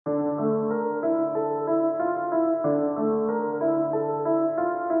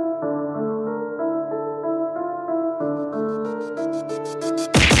Who's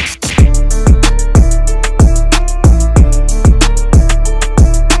a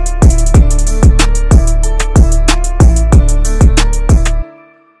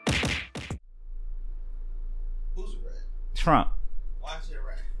rat? Trump. Why is it a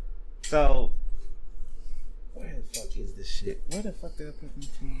rat? So, where the fuck is this shit? Where the fuck did I put this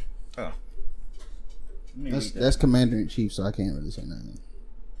from? Oh. That's Commander in Chief, so I can't really say nothing.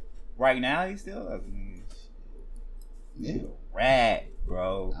 Right now, he's still Yeah. He's a rat,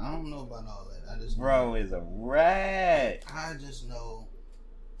 bro. I don't know about all that. I just Bro is a rat. I just know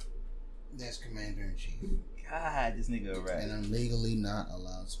that's Commander in Chief. God, this nigga a rat. And I'm legally not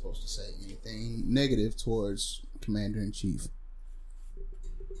supposed to say anything negative towards Commander in Chief.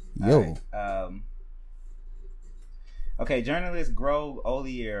 Yo. Right. Okay, journalist Grove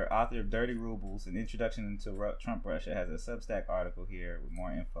Olier, author of Dirty Rubles, An Introduction into Trump Russia, has a Substack article here with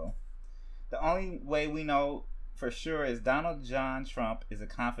more info. The only way we know for sure is Donald John Trump is a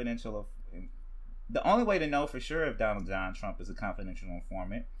confidential. The only way to know for sure if Donald John Trump is a confidential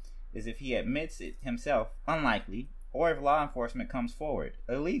informant is if he admits it himself, unlikely, or if law enforcement comes forward,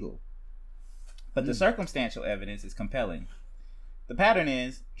 illegal. But the circumstantial evidence is compelling. The pattern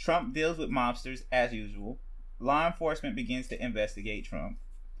is Trump deals with mobsters as usual. Law enforcement begins to investigate Trump.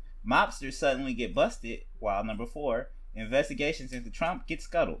 Mobsters suddenly get busted, while number 4, investigations into Trump get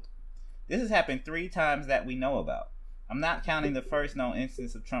scuttled. This has happened 3 times that we know about. I'm not counting the first known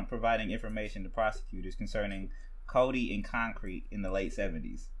instance of Trump providing information to prosecutors concerning Cody and Concrete in the late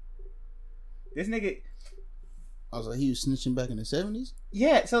 70s. This nigga... I was like, he was snitching back in the 70s?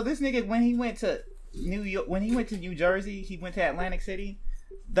 Yeah, so this nigga, when he went to New York, when he went to New Jersey, he went to Atlantic City.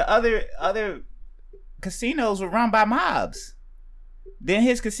 The other casinos were run by mobs. Then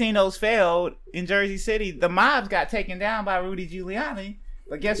his casinos failed in Jersey City. The mobs got taken down by Rudy Giuliani.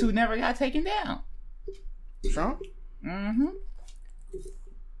 But guess who never got taken down? Trump? Mm-hmm.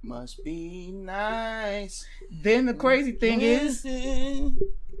 Must be nice. Then the crazy thing is,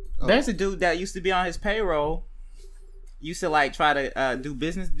 there's a dude that used to be on his payroll, used to like try to do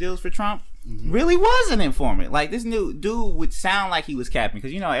business deals for Trump. Mm-hmm. Really was an informant. Like, this new dude would sound like he was capping,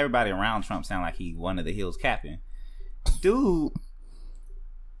 because you know everybody around Trump sound like he one of the hills capping. Dude,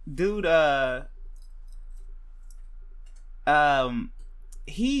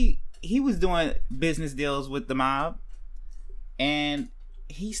 he was doing business deals with the mob, and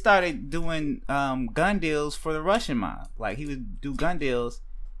he started doing gun deals for the Russian mob. Like, he would do gun deals,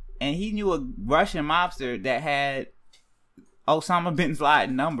 and he knew a Russian mobster that had Osama bin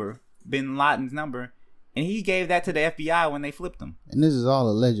Laden's number, and he gave that to the FBI when they flipped him. And this is all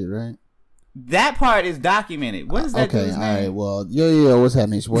alleged, right? That part is documented. What is that dude's name? Okay, all right. Well, yo, what's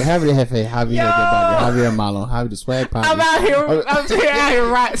happening? Well, Javier Malo, Javier the Swag Poppy. I'm out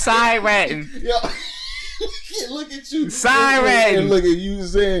here side ratting. Yo, look at you. Side ratting. And look at you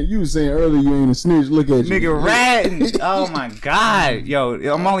was saying earlier you ain't a snitch. Look at you. Nigga ratting. Oh my God. Yo,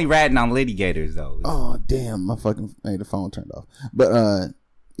 I'm only ratting on litigators though. Oh damn, the phone turned off. But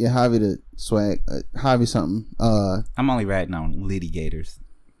yeah, Javi the Swag, Javi something. I'm only ratting on litigators.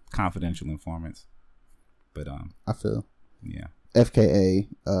 Confidential informants, but I feel yeah. FKA,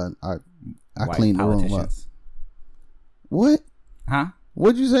 I cleaned the room up. What? Huh?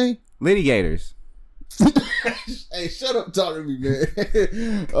 What'd you say? Litigators. Hey, shut up, talking to me,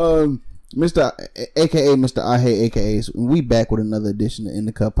 man. Mr. AKA Mr. I Hate AKAs. We back with another edition of In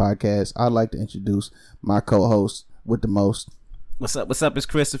the Cup podcast. I'd like to introduce my co-host with the most. What's up? What's up? It's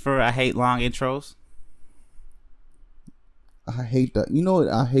Christopher. I hate long intros. I hate that. You know what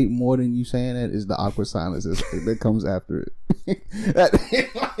I hate more than you saying that is the awkward silence that comes after it.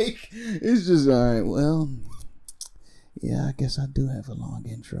 It's just all right. Well, yeah, I guess I do have a long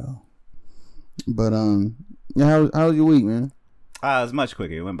intro. But yeah, how was your week, man? It was much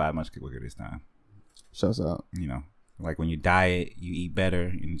quicker. It went by much quicker this time. Shouts out. You know, like when you diet, you eat better,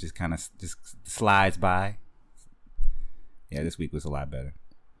 and it just kind of just slides by. Yeah, this week was a lot better.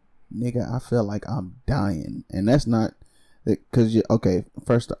 Nigga, I feel like I'm dying, and that's not. Because okay,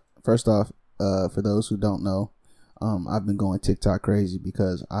 first off, for those who don't know, I've been going TikTok crazy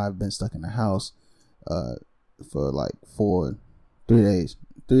because I've been stuck in the house for like 3 days.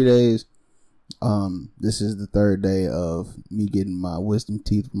 3 days. This is the 3rd day of me getting my wisdom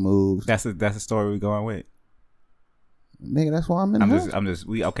teeth removed. That's a story we're going with. Nigga, that's why I'm in.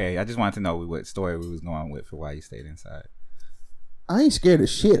 I just wanted to know what story we was going with for why you stayed inside. I ain't scared of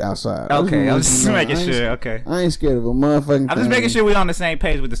shit outside. Okay, I was just making sure. Okay, I ain't scared of a motherfucking. I'm just making sure we're on the same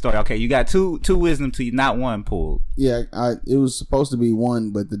page with the story. Okay, you got two wisdom teeth, not one pulled. Yeah, it was supposed to be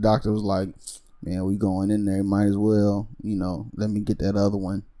one, but the doctor was like, "Man, we going in there. Might as well, let me get that other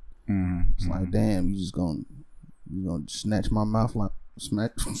one." Mm-hmm. It's like, damn, you gonna snatch my mouth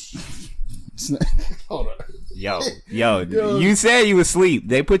Smack. Hold on. Yo, you said you was asleep.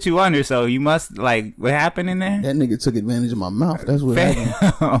 They put you under, so you must like what happened in there? That nigga took advantage of my mouth. That's what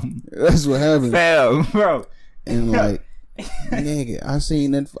happened. That's what happened. Fam, bro. And like, nigga, I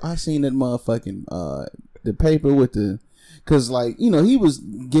seen that motherfucking the paper with the, cause like, you know, he was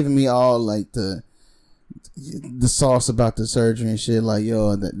giving me all like the sauce about the surgery and shit. Like,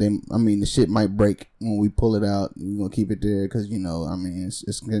 yo, the shit might break when we pull it out. We're gonna keep it there, cause you know, I mean,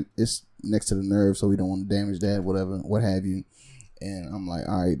 it's next to the nerve, so we don't want to damage that, whatever, what have you. And I'm like,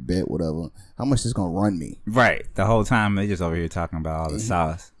 all right, bet, whatever. How much is gonna run me? Right. The whole time they just over here talking about all the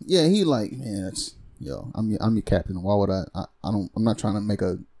sauce. Yeah, he like, man, that's, yo, I'm your captain. Why would I'm not trying to make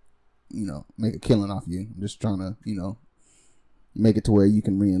a killing off you. I'm just trying to, you know, make it to where you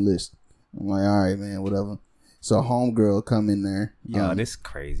can re-enlist. I'm like, all right, man, whatever. So homegirl come in there. Yo, this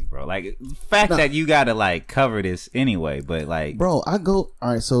crazy, bro. Like, the fact that you gotta like cover this anyway, but like, bro, I go,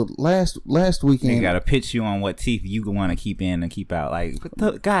 all right. So last weekend, you gotta pitch you on what teeth you want to keep in and keep out. Like,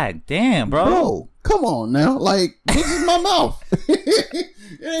 god damn, bro. Bro, come on now. Like, this is my mouth. It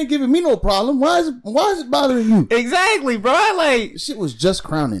ain't giving me no problem. Why is it bothering you? Exactly, bro. Like, shit was just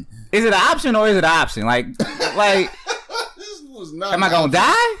crowning. Is it an option or is it an option? Like, this was not. Am I gonna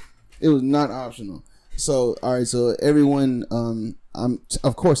die? It was not optional. So, all right, so everyone,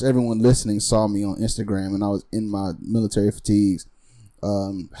 of course, everyone listening saw me on Instagram, and I was in my military fatigues.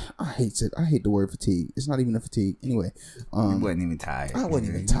 I hate the word fatigue. It's not even a fatigue. Anyway, you wasn't even tired. I wasn't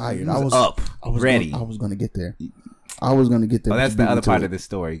even tired. I was up, ready. I was going to get there. I was going to get there. Oh, that's the other part of the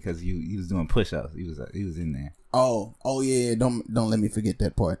story, because you was doing push-ups. He was in there. Oh yeah. Don't let me forget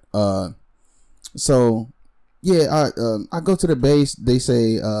that part. So. Yeah, I go to the base. They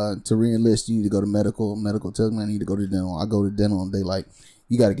say to re-enlist, you need to go to medical. Medical tells me I need to go to dental. I go to dental, and they like,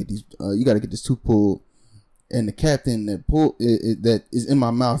 you got to get these. You got to get this tooth pulled. And the captain that that is in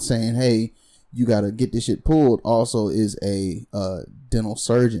my mouth saying, "Hey, you got to get this shit pulled." Also, is a dental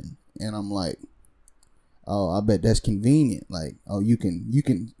surgeon, and I'm like, "Oh, I bet that's convenient." Like, oh, you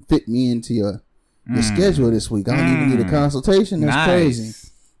can fit me into your schedule this week. I don't even need a consultation. That's crazy.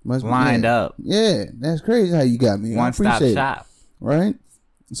 Lined up. Yeah, that's crazy how you got me. One stop shop. Right?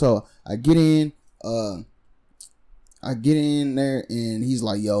 So I get in there, and he's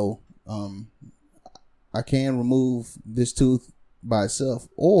like, yo, I can remove this tooth by itself,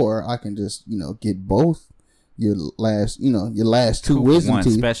 or I can just, you know, get both your last two wisdom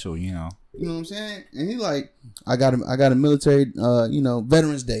teeth. Special, you know. You know what I'm saying? And he like, I got a military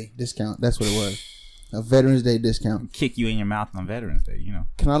Veterans Day discount. That's what it was. A Veterans Day discount. Kick you in your mouth on Veterans Day, you know.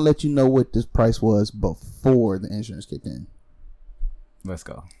 Can I let you know what this price was before the insurance kicked in? Let's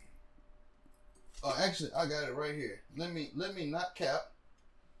go. Oh, actually, I got it right here. Let me not cap.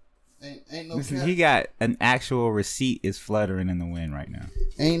 Ain't no Listen, cap. he got an actual receipt is fluttering in the wind right now.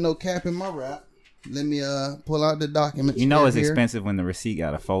 Ain't no cap in my rap. Let me pull out the document. You know it's expensive when the receipt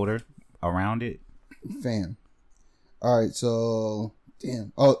got a folder around it. Fam. All right, so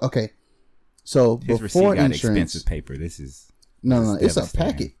damn. Oh, okay. So his before receipt got insurance, expensive paper. No, it's a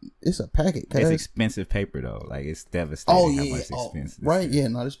packet. It's a packet. It's expensive paper though. Like, it's devastating. Oh yeah, how much expensive right. Yeah,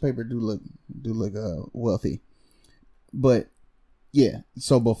 no, this paper do look wealthy, but yeah.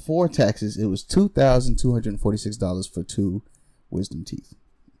 So before taxes, it was $2,246 for 2 wisdom teeth.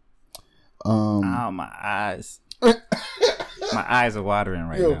 Oh, my eyes. My eyes are watering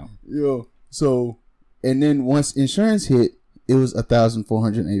right now. Yo. So, and then once insurance hit, it was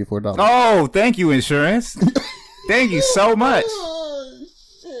 $1,484. Oh, thank you, insurance. Thank you so much. Oh,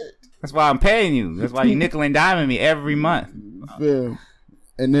 shit. That's why I'm paying you. That's why you nickel and diming me every month. Yeah.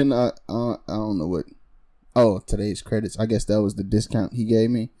 And then I don't know what. Oh, today's credits. I guess that was the discount he gave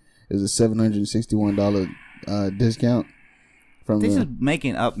me. It was a $761 discount from. This is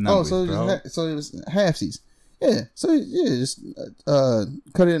making up numbers, so bro. So it was halfsies. Yeah. So yeah, just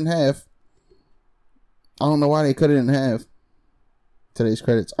cut it in half. I don't know why they cut it in half. Today's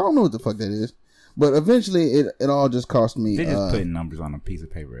credits. I don't know what the fuck that is. But eventually, it all just cost me. They're just putting numbers on a piece of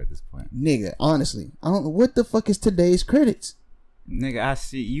paper at this point. Nigga, honestly, I don't know what the fuck is today's credits. Nigga, I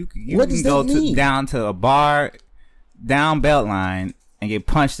see you what can go down to a bar, down Beltline, and get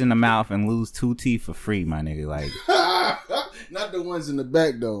punched in the mouth and lose 2 teeth for free, my nigga. Like, not the ones in the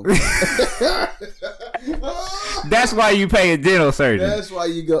back though. That's why you pay a dental surgeon. That's why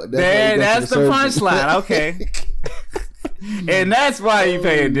you go. That's the punchline. Okay. And that's why you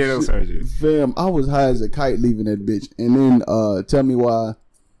pay a dental surgeon. Fam, I was high as a kite leaving that bitch, and then tell me why.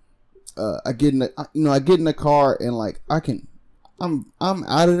 I get in the car and like I I'm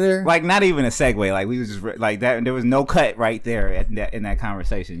out of there. Like, not even a segue. Like, we was just like that. There was no cut right there in that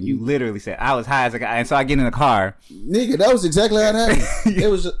conversation. You literally said, I was high as a guy. And so I get in the car. Nigga, that was exactly how it happened. It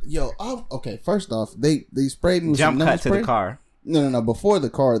was, okay, first off, they sprayed me with jump some cut spray. to the car. No. Before the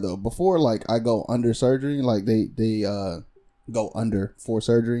car, though. Before, like, I go under surgery. Like, they go under for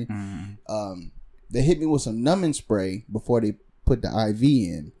surgery. They hit me with some numbing spray before they put the IV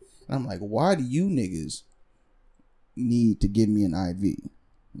in. And I'm like, why do you niggas need to give me an IV?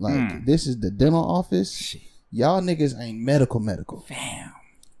 Like, this is the dental office. Shit. Y'all niggas ain't medical. Damn.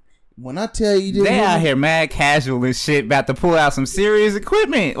 When I tell you this, they out here mad casual and shit, about to pull out some serious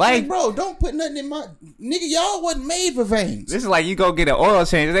equipment. Like, bro, don't put nothing in my nigga. Y'all wasn't made for veins. This is like you go get an oil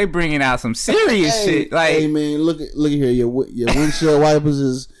change. They bringing out some serious shit. Like, hey man, look at here. Your windshield wipers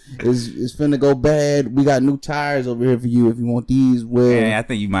is finna go bad. We got new tires over here for you if you want these. Well, yeah, I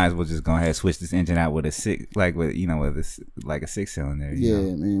think you might as well just go ahead and switch this engine out with a 6-cylinder. Yeah,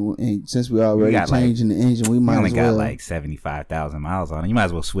 man. And since we already changing the engine, we might only as well. got like 75,000 miles on it. You might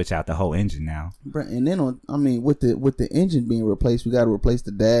as well switch out the whole engine now. And then with the engine being replaced, we got to replace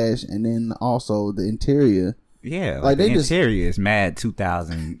the dash and then also the interior. Yeah, like the interior is mad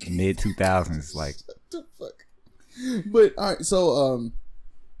 2000, mid 2000s. Like, what the fuck? But all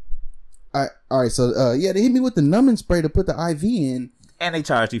right, so they hit me with the numbing spray to put the IV in, and they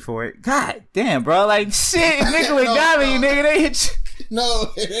charged you for it. God damn, bro, like shit, Nicholas got me, nigga. They hit you.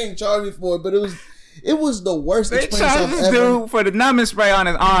 No, it ain't charged me for it, but it was the worst they experience charged I've this ever. dude for the numbing spray on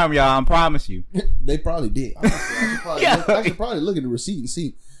his arm, y'all. I promise you. They probably did. I should probably look at the receipt and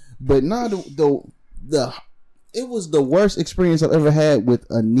see. But now it was the worst experience I've ever had with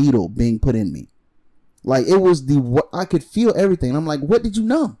a needle being put in me. Like, it was I could feel everything. I'm like, what did you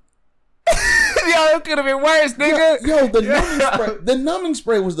numb? Yo, it could have been worse, nigga. Yo, the numbing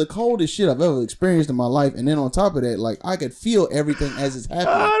spray was the coldest shit I've ever experienced in my life. And then on top of that, like, I could feel everything as it's happening.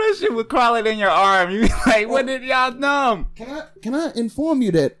 Oh, that shit was crawling in your arm. You like, what did y'all numb? Can I inform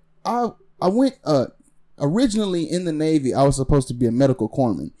you that I went originally in the Navy, I was supposed to be a medical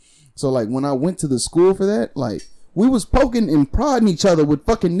corpsman. So like when I went to the school for that, like we was poking and prodding each other with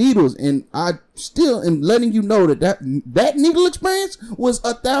fucking needles, and I still am letting you know that needle experience was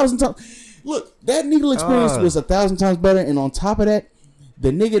 1,000 times. Look, that needle experience was 1,000 times better, and on top of that,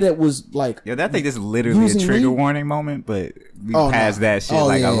 the nigga that was like, yo, that thing is literally a trigger warning moment, but we passed that shit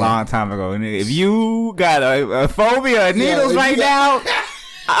a long time ago. Nigga, if you got a phobia of needles now.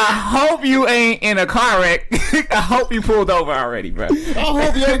 I hope you ain't in a car wreck. I hope you pulled over already, bro. I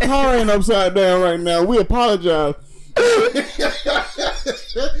hope your car ain't upside down right now. We apologize. Oh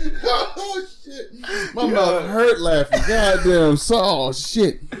shit, my mouth hurt laughing. Goddamn,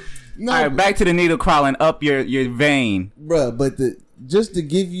 shit. No, all right, back to the needle crawling up your vein, bro. But just to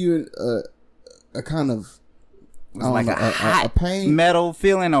give you a kind of. Like a hot pain metal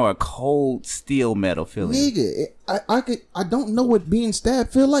feeling or a cold steel metal feeling. Nigga, I don't know what being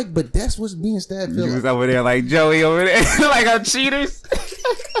stabbed feel like, but that's what being stabbed feel like. You was over there like Joey over there, like on Cheaters.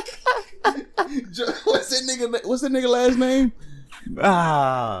 What's that nigga last name?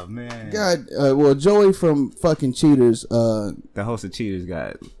 Ah, man. God, well, Joey from fucking Cheaters. The host of Cheaters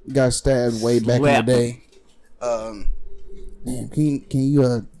got stabbed way back in the day. Damn, can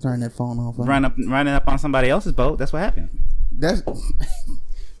you turn that phone off? Running up on somebody else's boat. That's what happened. That's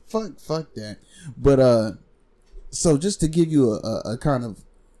fuck that. But so just to give you a kind of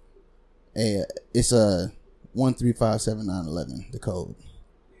it's a 1357911 the code.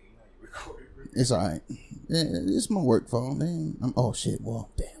 It's all right. Yeah, it's my work phone. Damn. Oh shit.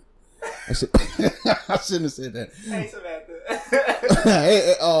 Well, damn. I shouldn't have said that. Hey Samantha.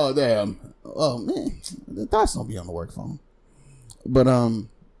 Hey, oh damn. Oh man, the thoughts don't be on the work phone. But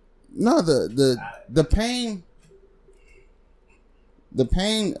no, the pain to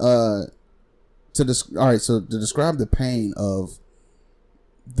describe the pain of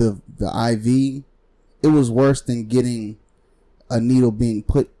the IV, it was worse than getting a needle being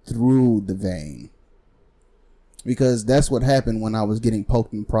put through the vein, because that's what happened when I was getting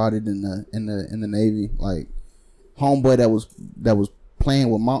poked and prodded in the Navy. Like, homeboy that was playing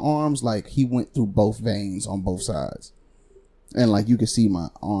with my arms, like he went through both veins on both sides. And like you can see my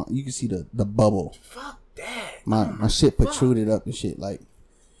arm, you can see the bubble. Fuck that. My shit protruded up and shit. Like,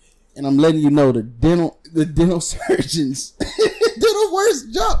 and I'm letting you know the dental surgeons did a worse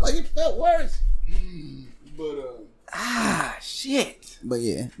job. Like, it felt worse. But shit. But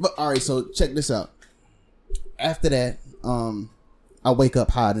yeah. But all right. So check this out. After that, I wake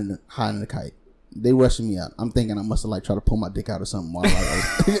up hiding the kite. They rushing me out. I'm thinking I must have like tried to pull my dick out or something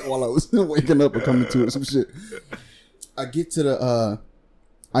while I was waking up or coming to it, some shit. I get to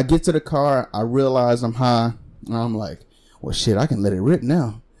the car. I realize I'm high. And I'm like, well, shit, I can let it rip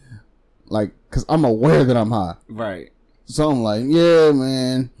now. Like, cause I'm aware that I'm high. Right. So I'm like, yeah,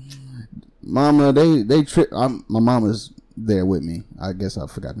 man, mama, they trip. My mama's there with me. I guess I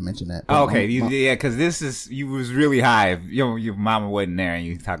forgot to mention that. Okay, yeah, because you was really high. If your mama wasn't there and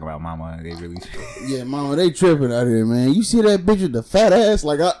you talking about mama, they really. Yeah, mama, they tripping out here, man. You see that bitch with the fat ass?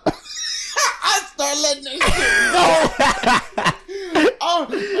 Like I start letting that shit go.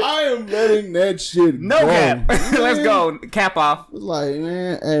 I am letting that shit no go. Cap. Let's go. Cap off. It's like,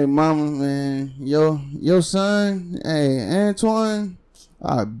 man, hey, mama, man, your son, hey, Antoine,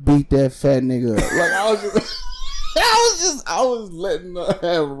 I beat that fat nigga up. Like I was letting her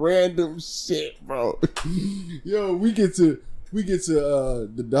have random shit, bro. Yo, we get to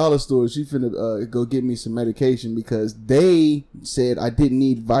the dollar store. She finna go get me some medication because they said I didn't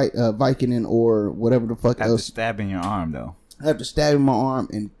need Vicodin or whatever the fuck else. Stabbing your arm though. I have to stab in my arm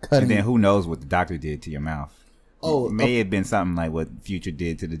and cut. And then who knows what the doctor did to your mouth? Oh, it may have been something like what Future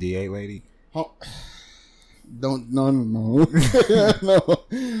did to the DA lady. No,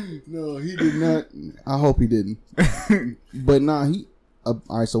 he did not. I hope he didn't. But nah, he. All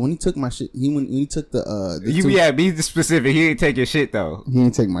right, so when he took my shit, when he took the be specific. He didn't take your shit though. He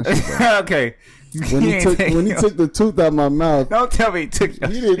didn't take my shit though. Okay. When he took the tooth out of my mouth, don't tell me he took your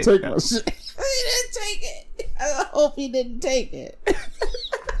shit. He didn't take my shit. He didn't take it. I hope he didn't take it.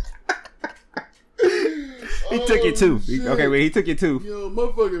 He took your tooth. Okay, wait, he took your tooth. Yo, my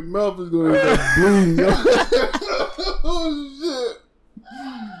fucking mouth is going to bleeding. Oh, shit.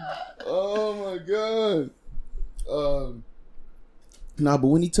 Oh, my God. Nah, but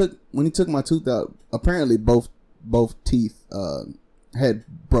when he took my tooth out, apparently both teeth had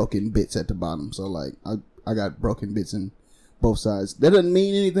broken bits at the bottom. So, like, I got broken bits in both sides. That doesn't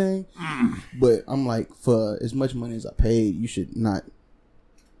mean anything. But I'm like, for as much money as I paid, you should not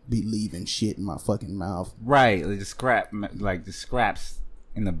be leaving shit in my fucking mouth. Right, like the scraps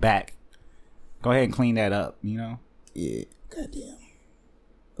in the back. Go ahead and clean that up, you know? Yeah. Goddamn.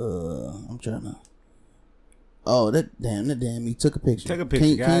 I'm trying to. Oh, that damn! He took a picture. Take a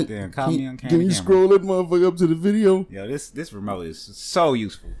picture, goddamn. Call me on camera. Can you scroll that motherfucker up to the video? Yo, this remote is so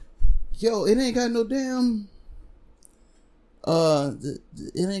useful. Yo, it ain't got no damn.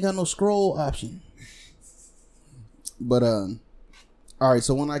 It ain't got no scroll option. But all right.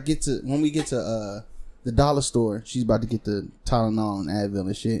 So when we get to the dollar store, she's about to get the Tylenol and Advil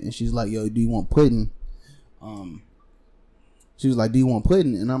and shit, and she's like, "Yo, do you want pudding?" She was like, "Do you want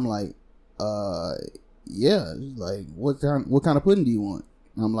pudding?" And I'm like, yeah. She's like, what kind of pudding do you want?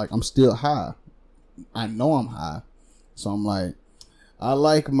 And I'm like, I'm still high. I know I'm high. So I'm like, I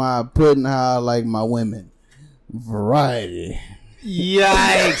like my pudding how I like my women. Variety.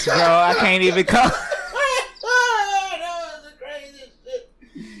 Yikes, bro. I can't even come. That was the craziest shit.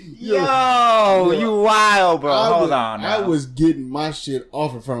 Yo, you wild, bro. Hold on now. I was getting my shit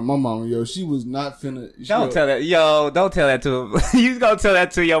off in front of my mama, yo. She was not finna. Don't tell that. Yo, don't tell that to him. You gonna tell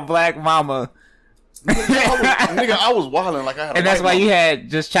that to your black mama. I was wilding like I had. And that's why you had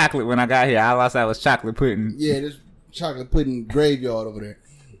just chocolate when I got here. All I said was chocolate pudding. Yeah, this chocolate pudding graveyard over there.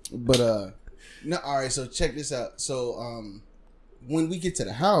 But no, all right. So check this out. So when we get to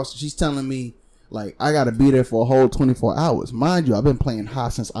the house, she's telling me like I gotta be there for a whole 24 hours. Mind you, I've been playing high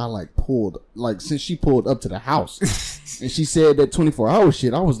since since she pulled up to the house, and she said that 24-hour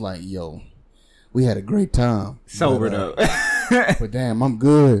shit. I was like, yo, we had a great time. Sobered up. But damn, I'm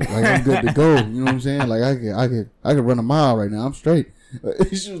good. Like I'm good to go. You know what I'm saying? Like I could run a mile right now. I'm straight.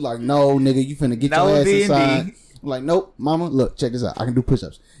 She was like, "No, nigga, you finna get your ass inside." I'm like, "Nope, mama. Look, check this out. I can do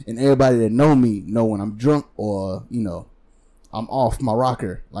push-ups." And everybody that know me know when I'm drunk or I'm off my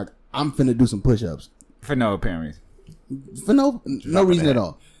rocker. Like I'm finna do some push-ups for no apparent reason. For no reason at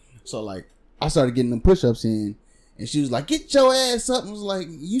all. So like I started getting them push-ups in, and she was like, "Get your ass up." I was like,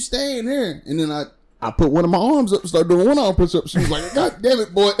 "You staying here?" And then I put one of my arms up and started doing one arm push-up. She was like, "God damn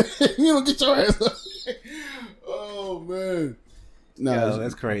it, boy. You don't get your ass up." Oh, man. No, yo,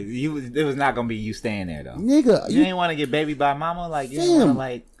 that's crazy. It was not going to be you staying there, though. Nigga. You didn't want to get baby by mama? Like, you didn't want to,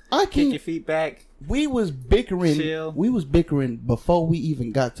 like, kick your feet back? We was bickering. Chill. We was bickering before we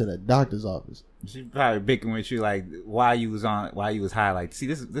even got to the doctor's office. She probably bickering with you, like, while you was high. Like, see,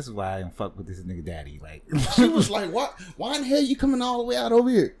 this is why I don't fuck with this nigga daddy. Like, she was like, why in the hell you coming all the way out over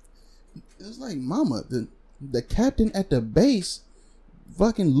here? It was like, mama, the captain at the base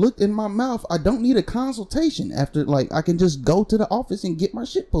fucking looked in my mouth. I don't need a consultation after, like, I can just go to the office and get my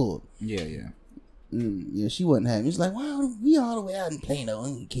shit pulled. Yeah. Yeah, she wasn't having. It's like, wow, we all the way out in Plano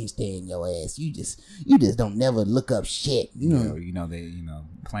and you can't stand your ass. You just don't never look up shit.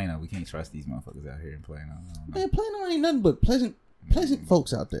 Plano, we can't trust these motherfuckers out here in Plano. Man, Plano ain't nothing but pleasant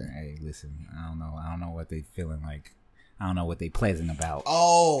folks out there. Hey, listen, I don't know what they feeling like. I don't know what they pleasant about.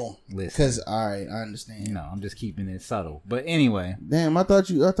 Oh, Listen. because all right, I understand. You know, I'm just keeping it subtle. But anyway, Damn, I thought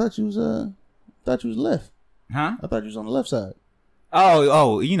you was left. huh? I thought you was on the left side.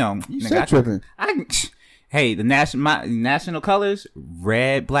 Oh, you know, You nigga, said tripping. Hey, the national colors,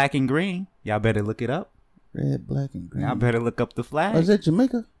 red, black, and green. Y'all better look it up. Red, black, and green. Y'all better look up the flag. Oh, is that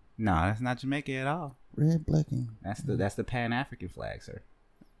Jamaica? No, that's not Jamaica at all. Red, black, and That's the Pan African flag, sir.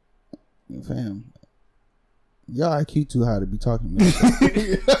 fam. Y'all IQ too high to be talking about. Who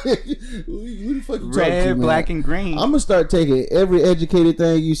the fuck you talking to, Red, man? black, and green. I'm gonna start taking every educated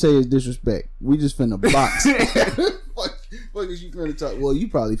thing you say is disrespect. We just finna box. Fuck is you finna talk? Well, you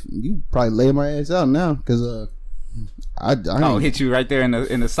probably lay my ass out now because I ain't, hit you right there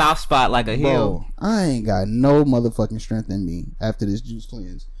in the soft spot like a hill. bro, I ain't got no motherfucking strength in me after this juice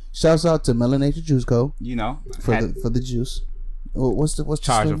cleanse. Shouts out to Melanated Juice Co. You know, for the juice. What's the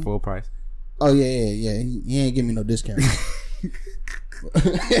charging slogan? full price. Oh yeah. He ain't give me no discount.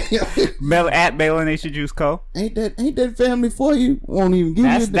 At Melanated Juice Co. Ain't that family for you? Won't even give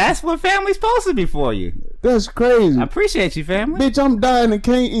you. That's what family's supposed to be for you. That's crazy. I appreciate you, family. Bitch, I'm dying and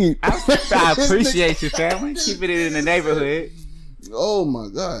can't eat. I appreciate you, family. Keeping it in the neighborhood. Oh my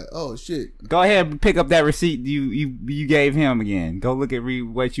god. Oh shit. Go ahead and pick up that receipt you gave him again. Go look at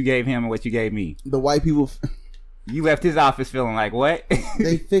what you gave him and what you gave me. The white people. You left his office feeling like what?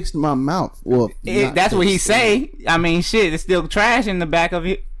 They fixed my mouth. Well, that's what he say. I mean, shit, it's still trash in the back of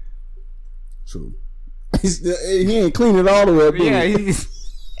it. True. He ain't clean it all the way up. Yeah.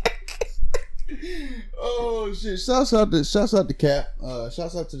 Oh shit! Shouts out to Cap.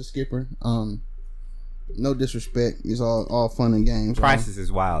 Shouts out to the skipper. No disrespect. It's all fun and games. Prices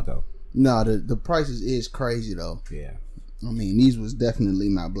is wild though. No, the prices is crazy though. Yeah. I mean, these was definitely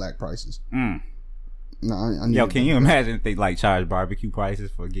not black prices. No, I Yo, can you imagine if they like charge barbecue prices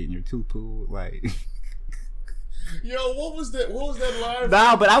for getting your tooth pulled? Like, yo, what was that line?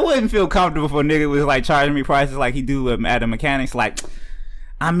 nah, but I wouldn't feel comfortable if a nigga was like charging me prices like he do at a mechanics. Like,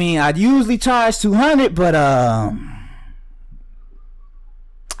 I mean, I'd usually charge $200, but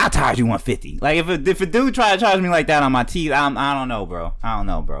I charge you $150. Like, if a dude try to charge me like that on my teeth, I don't know, bro. I'm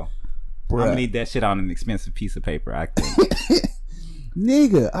gonna need that shit on an expensive piece of paper, I think.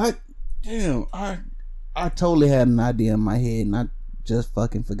 Nigga, I totally had an idea in my head and I just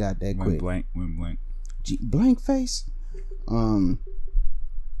fucking forgot that quick. Went blank. Blank face. We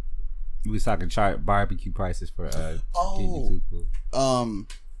was talking barbecue prices for getting your tooth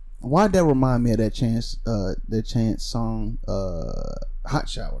pulled. Why'd that remind me of that Chance song, Hot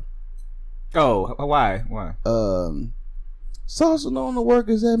Shower? Oh, why? Saucing on the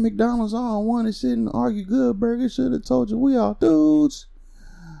workers at McDonald's. I don't want to sit and argue. Good Burger should have told you we all dudes.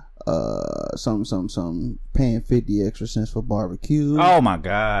 Something. Paying 50 extra cents for barbecue. Oh my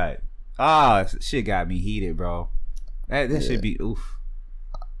god. Shit got me heated, bro. That should be oof.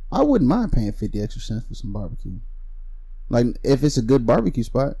 I wouldn't mind paying 50 extra cents for some barbecue. Like if it's a good barbecue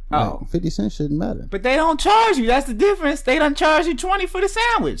spot, like 50 cents shouldn't matter. But they don't charge you. That's the difference. They don't charge you $20 for the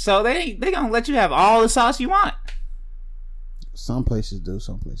sandwich, so they gonna let you have all the sauce you want. Some places do,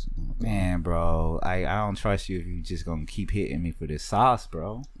 some places don't. Man, bro, I don't trust you if you just gonna keep hitting me for this sauce,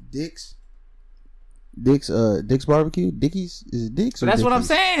 bro. Dick's barbecue. Dickies, is it Dick's? So that's Dickies? what I'm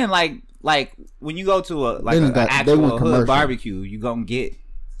saying. Like when you go to an actual hood barbecue, you gonna get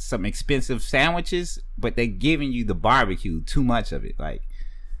some expensive sandwiches, but they giving you the barbecue, too much of it. Like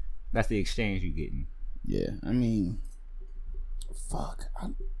that's the exchange you getting. Yeah, I mean, fuck.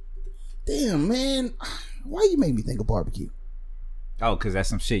 Damn, man, why you make me think of barbecue? Oh, because that's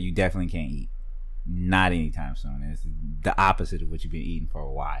some shit you definitely can't eat. Not anytime soon. It's the opposite of what you've been eating for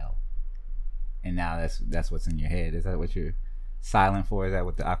a while. And now that's what's in your head. Is that what you're silent for? Is that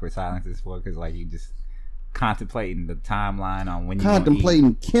what the awkward silence is for? Because like you just contemplating the timeline on when you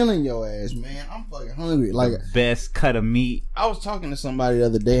contemplating killing your ass, man. I'm fucking hungry. Like the best cut of meat. I was talking to somebody the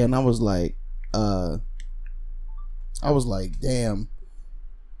other day, and I was like, damn.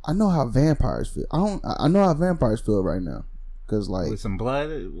 I know how vampires feel. I know how vampires feel right now. Cause like with some blood,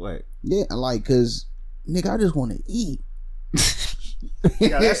 what? Yeah, like cause nigga, I just want to eat.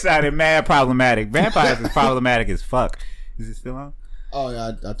 Yeah, that sounded mad problematic. Vampires is problematic as fuck. Is it still on? Oh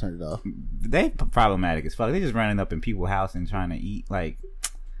yeah, I turned it off. They problematic as fuck. They just running up in people's house and trying to eat. Like,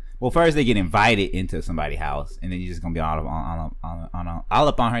 well, first they get invited into somebody's house, and then you're just gonna be all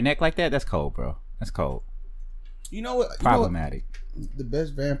up on her neck like that. That's cold, bro. That's cold. You know what? Problematic. You know what? The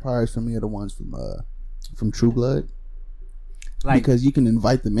best vampires for me are the ones from True Blood. Like, because you can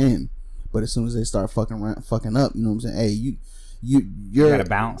invite them in, but as soon as they start fucking up, you know what I'm saying? Hey, you gotta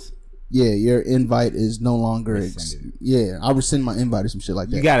bounce. Yeah, your invite is no longer. I'll rescind my invite or some shit like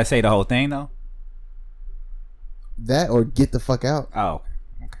that. You gotta say the whole thing though. that or get the fuck out. Oh,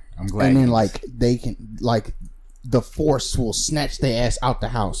 okay. I'm glad. And then like they can like the force will snatch their ass out the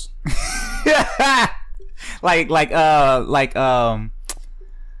house. like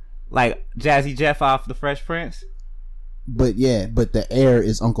Jazzy Jeff off the Fresh Prince. But the air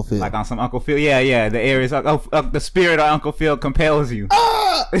is Uncle Phil. Like on some Uncle Phil. Yeah. The air is the spirit of Uncle Phil compels you.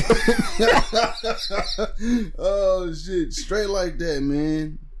 Ah! Oh shit! Straight like that,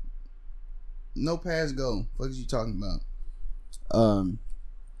 man. No pass go. What is you talking about?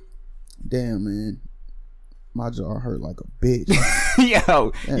 Damn, man. My jaw hurt like a bitch.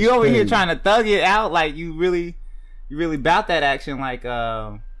 Yo, That's you over here crazy. trying to thug it out like you really bout that action like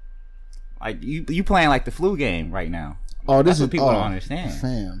you playing like the flu game right now. Oh, That's this what is people don't understand.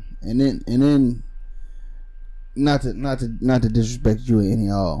 fam. And then, not to disrespect you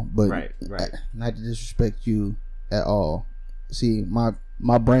at all, but Right. not to disrespect you at all. See, my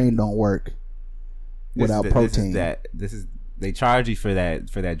brain don't work without protein. This is they charge you for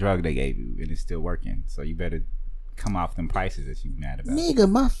that drug they gave you, and it's still working. So you better come off them prices that you mad about. Nigga,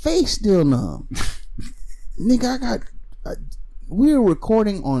 my face still numb. Nigga, we were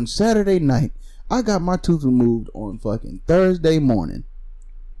recording on Saturday night. I got my tooth removed on fucking Thursday morning.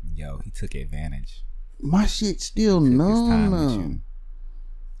 Yo, he took advantage. My shit still Took his time with numb.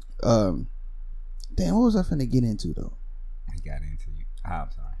 you. Damn, what was I finna get into though? He got into you. Oh,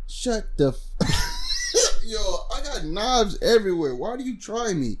 I'm sorry. Shut the Yo, I got knobs everywhere. Why do you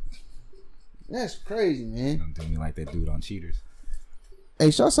try me? That's crazy, man. Don't do me like that dude on Cheaters.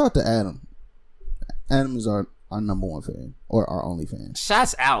 Hey, shouts out to Adam. Adam is our number one fan. Or our only fan.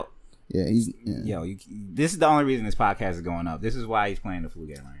 Shots out. Yeah, he's Yo, this is the only reason this podcast is going up. This is why he's playing the flu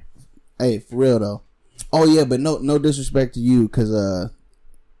game right here. Hey, for real though. Oh yeah, but no disrespect to you, cause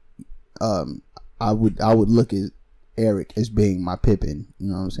I would look at Eric as being my Pippin.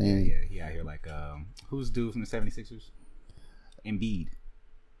 You know what I'm saying? Yeah, he out here like who's dude from the 76ers? Embiid.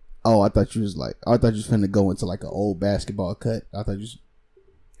 Oh, I thought you was finna go into like an old basketball cut. I thought you.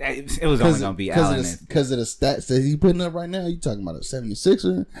 It was only gonna be Allen. Because of the stats that he's putting up right now. You talking about a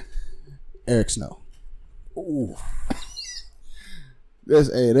 76er? Eric Snow. Ooh.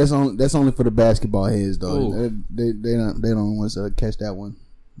 That's only for the basketball heads though. They don't want to catch that one.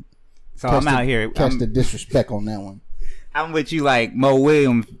 So I'm out here. Catch the disrespect on that one. I'm with you like Mo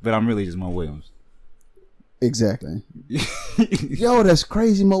Williams, but I'm really just Mo Williams. Exactly. Yo, that's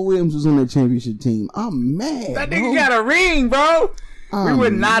crazy. Mo Williams was on that championship team. I'm mad. That nigga got a ring, bro. We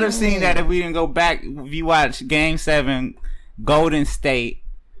would not have seen mad. that if we didn't go back. If you watch Game 7, Golden State,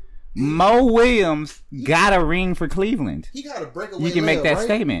 Mo Williams got a ring for Cleveland. He got a breakaway. You can make that right?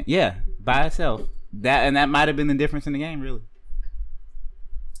 statement, yeah, by itself. That might have been the difference in the game, really.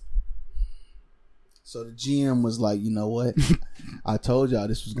 So the GM was like, you know what? I told y'all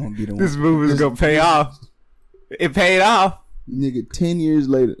this was gonna be the This one. move is gonna pay off. It paid off. Nigga, 10 years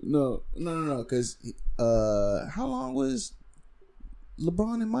later. No. Because how long was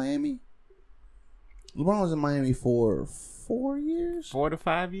LeBron in Miami? LeBron was in Miami for 4 years. 4 to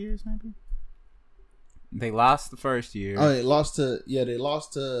 5 years, maybe. They lost the first year. Oh, they lost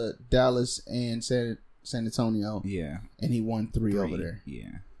to Dallas and San Antonio. Yeah, And he won 3 over there.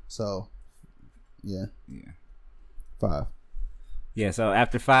 Yeah, So, yeah, yeah, 5. yeah. So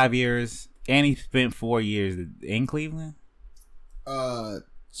after 5 years, and he spent 4 years in Cleveland.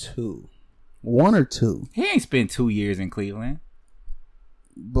 2. 1 or 2. He ain't spent 2 years in Cleveland.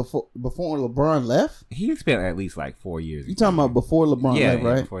 Before LeBron left? He spent at least like 4 years. You talking about before LeBron left,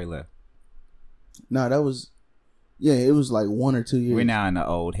 right? Before he left. No, that was... Yeah, it was like 1 or 2 years. We're now in the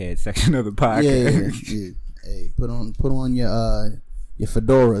old head section of the podcast. Yeah. Hey, put on your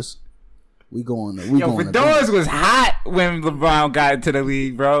fedoras. We going. Fedoras was hot when LeBron got into the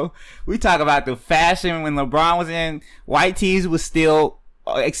league, bro. We talk about the fashion when LeBron was in. White tees was still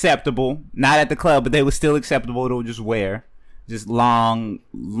acceptable, not at the club, but they were still acceptable to just wear. Just long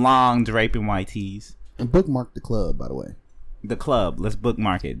draping white tees. And bookmark the club, by the way. The club, let's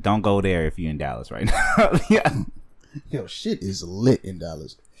bookmark it. Don't go there if you're in Dallas right now. Yeah. Yo, shit is lit in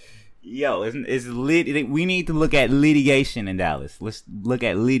Dallas. Yo, it's lit. We need to look at litigation in Dallas. Let's look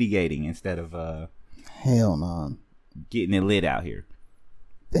at litigating instead of Hell no. getting it lit out here.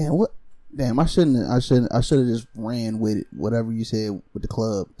 Damn, what? Damn, I should have just ran with it. Whatever you said with the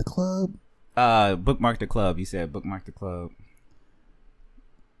club. The club. Bookmark the club. You said bookmark the club.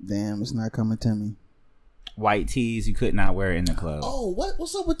 Damn, it's not coming to me. White tees you could not wear in the club. Oh,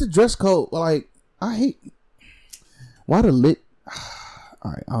 what's up with the dress code? Like, I hate. Why the lit?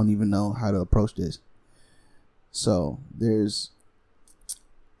 All right, I don't even know how to approach this. So there's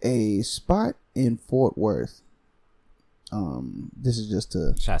a spot in Fort Worth. This is just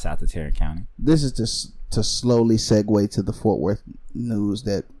to. Shouts out to Tarrant County. This is to slowly segue to the Fort Worth news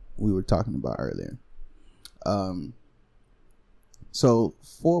that we were talking about earlier. So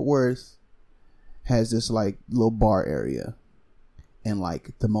Fort Worth has this like little bar area, and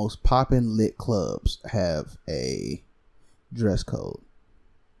like the most poppin' lit clubs have a dress code.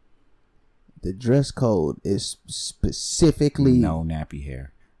 The dress code is specifically no nappy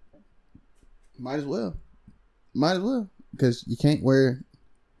hair. Might as well, because you can't wear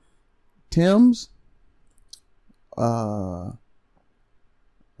Tim's. I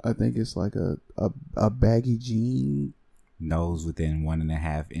think it's like a baggy jean. Nose within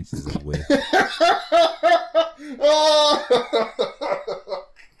 1.5 inches of width.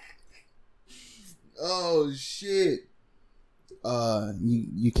 Oh shit.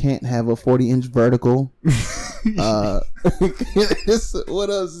 You can't have a 40-inch vertical. What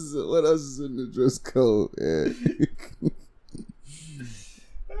else is in the dress code?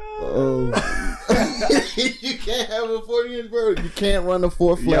 You can't have a 40-inch vertical. You can't run a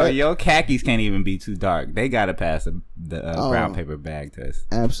 4 flat. Your khakis can't even be too dark. They gotta pass the brown paper bag test.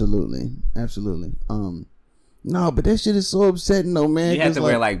 Absolutely. No, but that shit is so upsetting though, man. You have to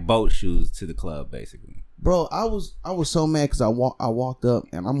wear like boat shoes to the club, basically. Bro, I was so mad because I walked up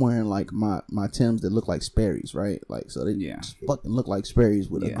and I'm wearing like my Timbs that look like Sperry's, right? Like, so they just fucking look like Sperry's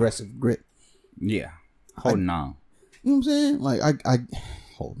with aggressive grip. Yeah, holding on. You know what I'm saying? Like I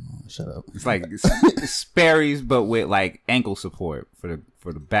hold on, shut up. It's like Sperry's, but with like ankle support for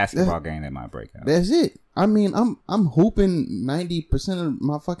the basketball game that might break out. That's it. I mean, I'm hooping 90% of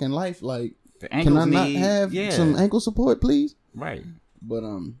my fucking life. Like, can I not have some ankle support, please? Right. But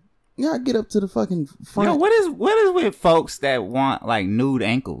yeah, I get up to the fucking front. Yo, what is with folks that want like nude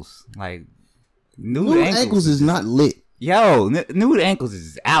ankles? Like nude ankles is not lit. Yo, nude ankles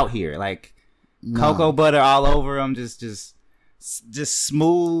is out here. Like cocoa butter all over them. Just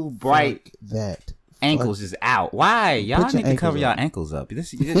smooth, bright. That ankles is out. Why? Y'all need to cover y'all ankles up.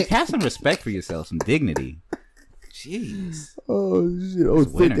 Just have some respect for yourself, some dignity. Jeez. Oh shit! Oh,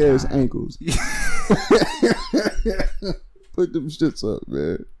 thick ass ankles. Put them shits up,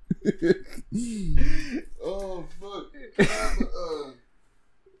 man. Oh fuck!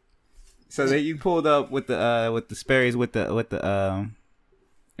 So then you pulled up with the Sperry's with the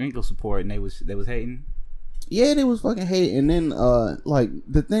ankle support, and they was hating. Yeah, they was fucking hating, and then like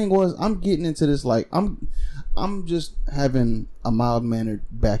the thing was, I'm getting into this like I'm just having a mild mannered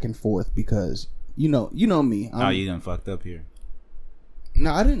back and forth because you know me. You done fucked up here.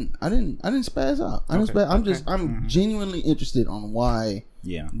 No, I didn't spaz out. I'm genuinely interested on why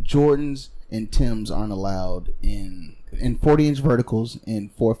Jordans and Timbs aren't allowed in 40-inch verticals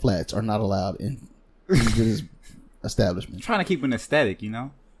and 4 flats are not allowed in this establishment. I'm trying to keep an aesthetic, you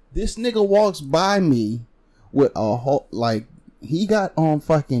know. This nigga walks by me with a whole like he got on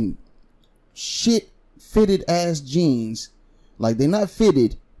fucking shit fitted ass jeans, like they're not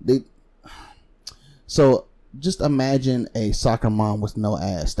fitted. So just imagine a soccer mom with no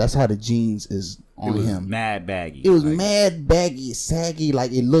ass. That's how the jeans is on him. Mad baggy. It was mad baggy, saggy,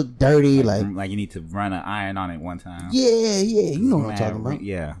 like it looked dirty, like you need to run an iron on it one time. Yeah, you know what I'm talking about.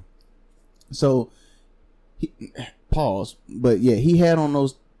 Yeah. So, pause. But yeah, he had on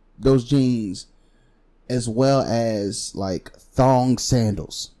those jeans, as well as like thong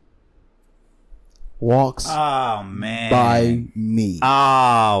sandals. Walks by me.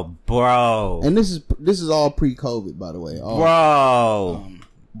 Oh, bro. And this is all pre-COVID, by the way. Bro.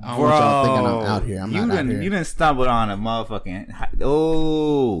 I don't want y'all thinking I'm out here. I'm not out here. You done stumbled on a motherfucking...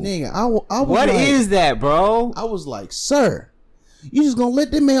 Oh. Nigga, I was what like, is that, bro? I was like, sir, you just gonna let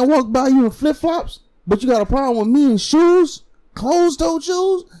that man walk by you in flip-flops? But you got a problem with me in shoes? Closed-toed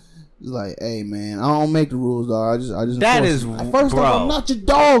shoes? He's like, hey man, I don't make the rules, dog. I just. That is first bro. off, I'm not your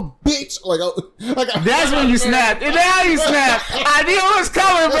dog, bitch. Like that's when you snapped. And now you snapped. I knew it was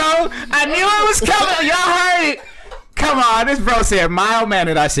coming, bro. I knew it was coming. Y'all heard it. Come on, this bro said mild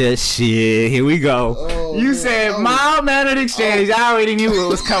mannered. I said, shit, here we go. Oh, you said mild mannered exchange. I already knew it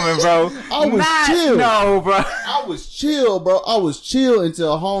was coming, bro. I was chill. No, bro. I was chill, bro. I was chill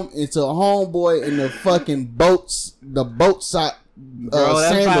until homeboy in the fucking the boat side. Bro,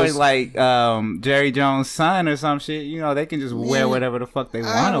 that's probably like Jerry Jones' son or some shit. You know, they can just wear whatever the fuck they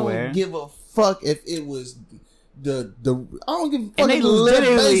want to wear. I don't give a fuck if it was the I don't give a fuck. And they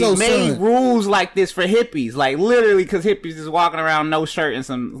literally made rules like this for hippies, like literally, because hippies is walking around no shirt and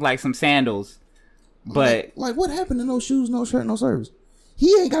some sandals. But like what happened to no shoes, no shirt, no service?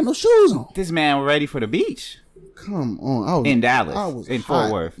 He ain't got no shoes on. This man ready for the beach. Come on, in Dallas, in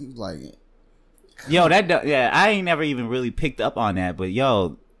Fort Worth, like. Yo, I ain't never even really picked up on that, but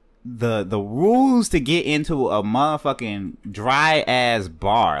yo, the rules to get into a motherfucking dry ass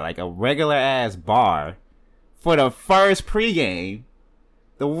bar, like a regular ass bar, for the first pregame.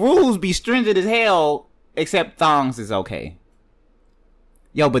 The rules be stringent as hell, except thongs is okay.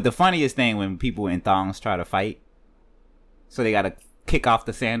 Yo, but the funniest thing when people in thongs try to fight, so they gotta kick off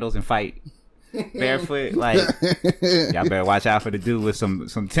the sandals and fight barefoot. Like, y'all better watch out for the dude with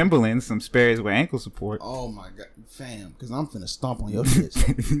some Timberlands, some Sperry's with ankle support. Oh my god, fam, because I'm finna stomp on your shit.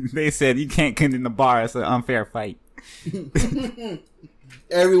 They said you can't get in the bar. It's an unfair fight.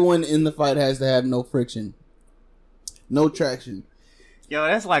 Everyone in the fight has to have no friction, no traction. Yo,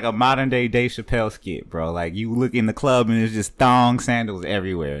 that's like a modern day Dave Chappelle skit, bro. Like, you look in the club and there's just thong sandals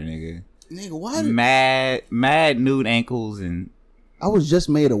everywhere, nigga. Nigga, why? Mad nude ankles and. I was just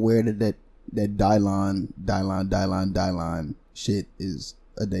made aware that Dylon shit is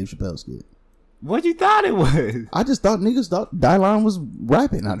a Dave Chappelle skit. What you thought it was? I just thought niggas thought Dylon was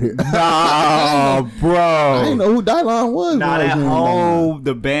rapping out here. Oh, bro. I didn't know who Dylon was. Nah, that whole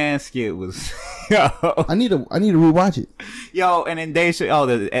the band skit was. Yo, I need to rewatch it. Yo, and then Dave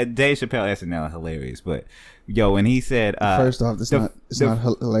Chappelle SNL hilarious, but yo, when he said first off, it's not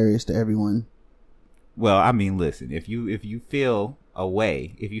hilarious to everyone. Well, I mean, listen, if you feel a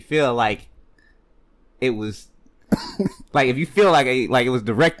way, if you feel like it was like if you feel like it was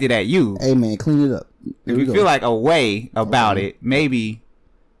directed at you, hey man, clean it up. If you feel like a way about it, maybe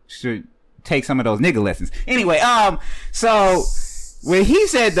should take some of those nigga lessons. Anyway, so when he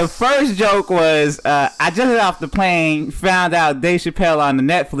said the first joke was, I just got off the plane, found out Dave Chappelle on the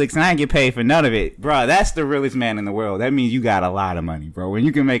Netflix, and I didn't get paid for none of it. Bro, that's the realest man in the world. That means you got a lot of money, bro. When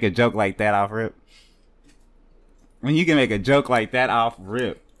you can make a joke like that off rip.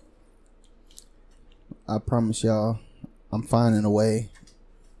 I promise y'all, I'm finding a way.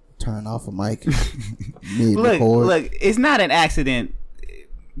 Turn off a mic. Look, it's not an accident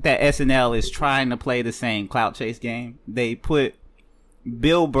that SNL is trying to play the same clout chase game. They put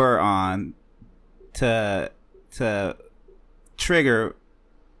Bill Burr on to trigger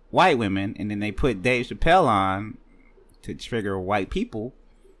white women, and then they put Dave Chappelle on to trigger white people.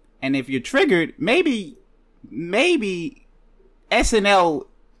 And if you're triggered, maybe SNL,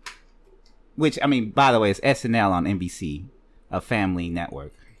 which, I mean, by the way, it's SNL on NBC, a family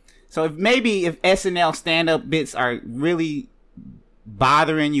network. So if SNL stand-up bits are really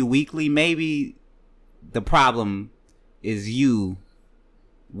bothering you weekly, maybe the problem is you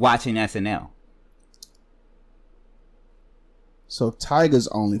watching SNL. So Tyga's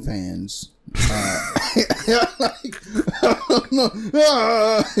OnlyFans. I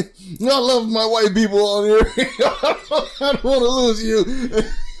love my white people on here. I don't want to lose you.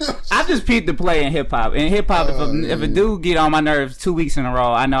 I just peeped the play in hip hop. In hip hop, if a dude get on my nerves 2 weeks in a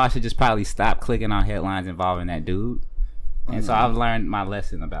row, I know I should just probably stop clicking on headlines involving that dude. And so I've learned my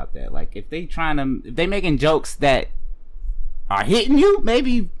lesson about that. Like, if they making jokes that are hitting you,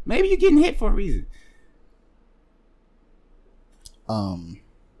 maybe you're getting hit for a reason.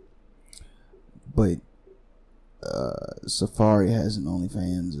 But Safari has an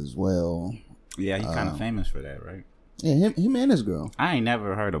OnlyFans as well. Yeah, he's kind of famous for that, right? Yeah, him and his girl. I ain't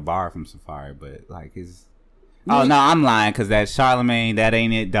never heard a bar from Safari, but like his. Oh no, I'm lying, because that Charlemagne, that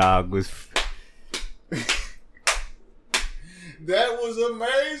ain't it, dog was. That was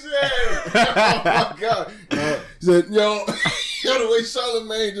amazing! Oh my god! Said, yo, the way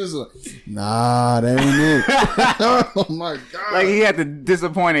Charlemagne just like, nah, that ain't it. Oh my god! Like he had the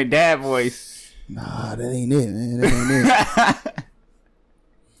disappointed dad voice. Nah, that ain't it, man. That ain't it.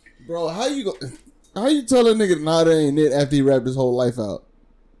 Bro, how you tell a nigga nah, that ain't it after he rapped his whole life out?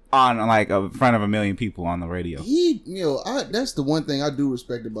 On like in front of 1 million people on the radio. That's the one thing I do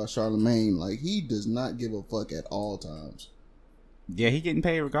respect about Charlemagne. Like, he does not give a fuck at all times. Yeah, he getting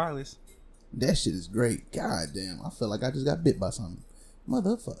paid regardless. That shit is great. God damn, I feel like I just got bit by something.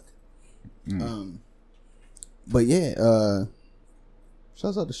 Motherfucker. But yeah,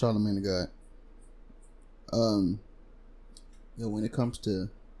 shouts out to Charlemagne the God. When it comes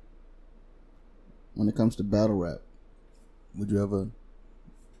to battle rap, would you ever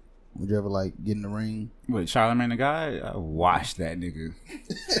like get in the ring with Charlemagne the God? I watched that nigga.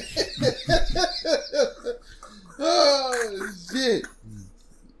 Oh shit!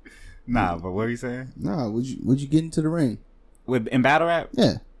 Nah, but what are you saying? Nah, would you get into the ring in battle rap?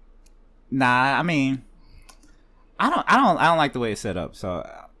 Yeah. Nah, I mean, I don't like the way it's set up. So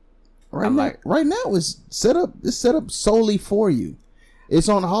right now it's set up solely for you. It's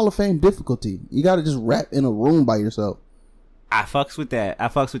on Hall of Fame difficulty. You got to just rap in a room by yourself. I fucks with that.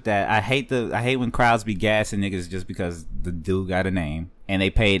 I hate when crowds be gassing niggas just because the dude got a name and they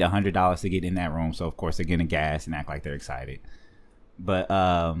paid $100 to get in that room. So of course they're getting gas and act like they're excited. But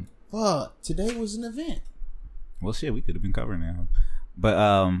today was an event. Well, shit, we could have been covering that. But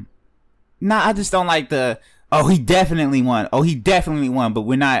nah, I just don't like the Oh, he definitely won. But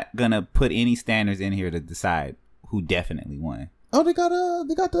we're not gonna put any standards in here to decide who definitely won. Oh, they got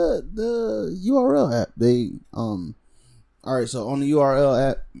the URL app. All right, so on the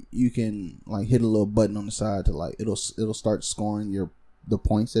URL app, you can like hit a little button on the side to like it'll start scoring the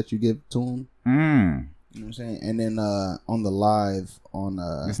points that you give to them. You know what I'm saying? And then on the live on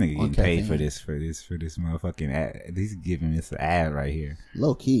this nigga on getting paid for this motherfucking ad. He's giving us an ad right here.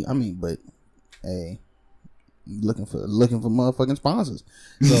 Low key, I mean, but hey, looking for motherfucking sponsors.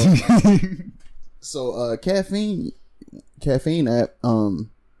 So caffeine app.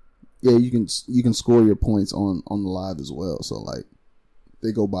 Yeah, you can score your points on the live as well. So like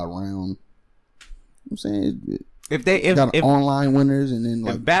they go by round. You know what I'm saying if online winners and then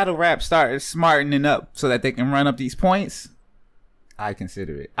like if battle rap started smartening up so that they can run up these points, I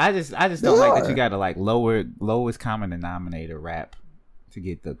consider it. I just don't like that you gotta like lowest common denominator rap to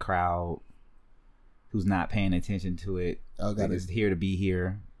get the crowd who's not paying attention to it. Just here to be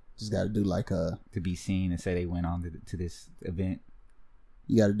here. Just gotta do like to be seen and say they went on to this event.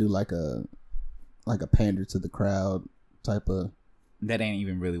 You gotta do like a pander to the crowd type of that ain't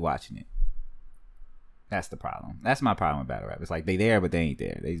even really watching it. That's the problem. That's my problem with battle rap. It's like they there, but they ain't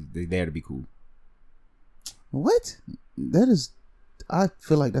there. They there to be cool. What? That is, I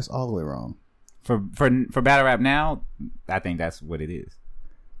feel like that's all the way wrong. For battle rap now, I think that's what it is.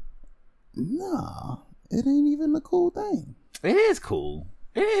 Nah, it ain't even a cool thing. It is cool.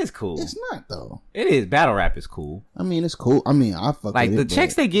 It's not though. It is. Battle rap is cool. I mean, it's cool. I mean, I fuck like with the it,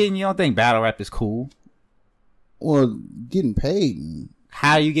 checks they getting. You don't think battle rap is cool? Well, getting paid.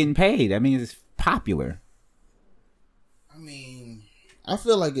 How are you getting paid? I mean, it's popular. I mean, I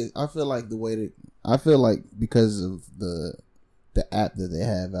feel like because of the app that they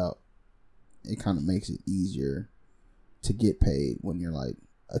have out, it kind of makes it easier to get paid when you're like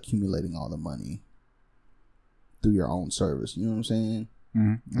accumulating all the money through your own service. You know what I'm saying?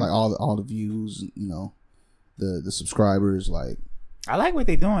 Mm-hmm. Like all the views, you know, the subscribers. Like, I like what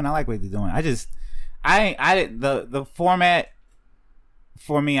they're doing. The format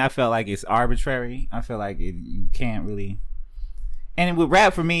for me, I felt like it's arbitrary. I feel like you can't really. And with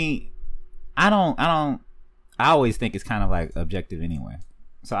rap, for me, I always think it's kind of like objective anyway.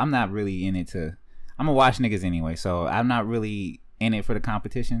 So I'm not really in it to. I'm gonna watch niggas anyway. So I'm not really in it for the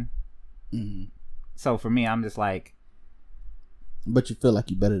competition. Mm-hmm. So for me, I'm just like. But you feel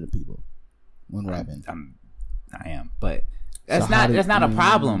like you're better than people when rapping. I am, but that's not a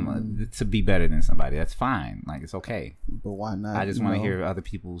problem to be better than somebody. That's fine. Like, it's okay. But why not? I just want to hear other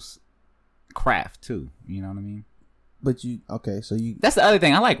people's craft too. You know what I mean? But that's the other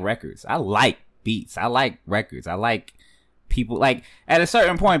thing. I like records. I like beats. I like records. I like people. Like, at a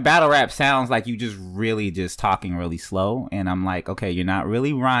certain point, battle rap sounds like you just really just talking really slow, and I'm like, okay, you're not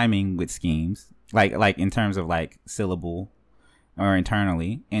really rhyming with schemes, like in terms of like syllable or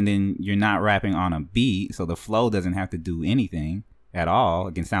internally, and then you're not rapping on a beat, so the flow doesn't have to do anything at all.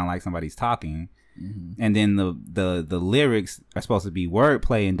 It can sound like somebody's talking. Mm-hmm. And then the lyrics are supposed to be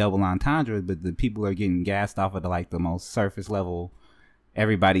wordplay and double entendre, but the people are getting gassed off of the most surface level.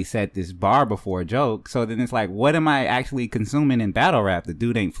 Everybody said this bar before joke. So then it's like, what am I actually consuming in battle rap? The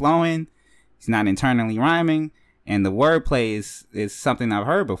dude ain't flowing. He's not internally rhyming. And the wordplay is something I've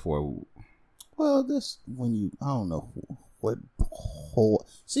heard before. Well, I don't know what whole.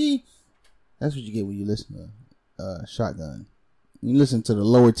 See, that's what you get when you listen to Shotgun. You listen to the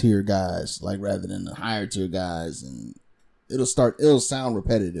lower tier guys, like, rather than the higher tier guys, and it'll sound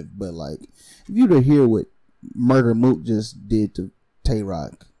repetitive. But like, if you to hear what Murder Mook just did to Tay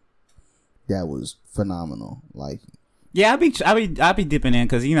Rock, that was phenomenal. Like, yeah, I'll be dipping in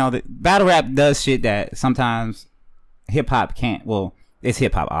because, you know, the battle rap does shit that sometimes hip hop can't. Well, it's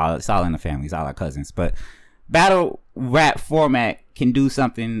hip hop. It's all in the family. It's all our cousins. But battle rap format can do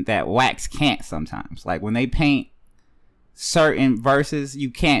something that wax can't sometimes. Like, when they paint certain verses, you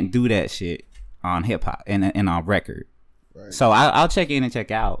can't do that shit on hip hop and on record. Right. So I'll check in and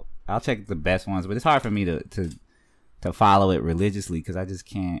check out. I'll check the best ones, but it's hard for me to follow it religiously because I just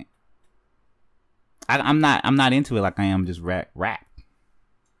can't. I'm not into it like I am just rap.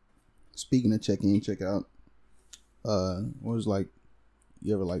 Speaking of check in, check out. What was like?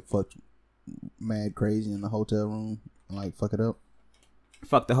 You ever like fucked mad crazy in the hotel room and like fuck it up?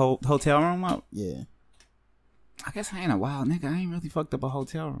 Fuck the whole hotel room up? Yeah. I guess I ain't a wild nigga. I ain't really fucked up a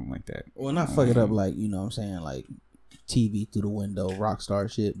hotel room like that. Well, not fuck it up like, you know what I'm saying, like TV through the window, rock star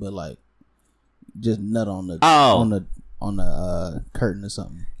shit, but like just nut on the curtain or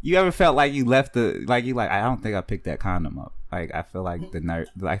something. You ever felt like you left I don't think I picked that condom up. Like, I feel like I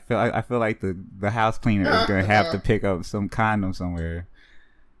feel like the house cleaner is gonna have to pick up some condom somewhere,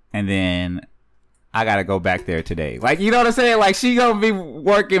 and then I gotta go back there today. Like, you know what I'm saying? Like, she gonna be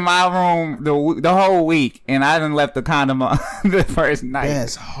working my room the whole week, and I done left the condom on the first night.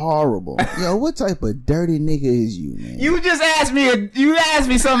 That's horrible. Yo, what type of dirty nigga is you, man? You just asked me. You asked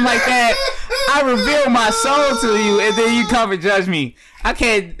me something like that. I reveal my soul to you, and then you come and judge me. I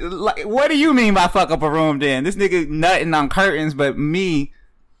can't. Like, what do you mean by fuck up a room? Then this nigga nutting on curtains, but me,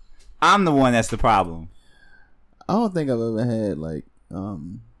 I'm the one that's the problem. I don't think I've ever had like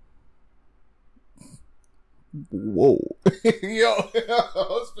whoa. Yo, I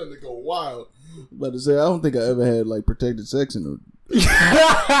was finna go wild. About to say, I don't think I ever had like protected sex in a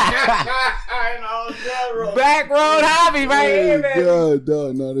Back road hobby right here, man. God,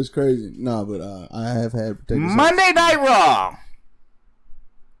 dog, no, that's crazy. No, but I have had protected sex. Monday Night Raw.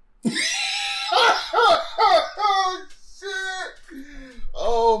 Oh shit!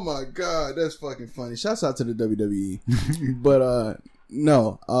 Oh my god, that's fucking funny. Shouts out to the WWE. But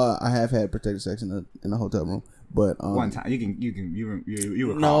no, I have had protected sex in a hotel room. But one time, you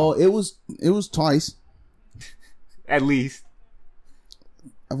recall? No, it was twice. At least.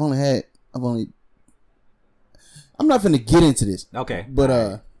 I'm not finna get into this. Okay. But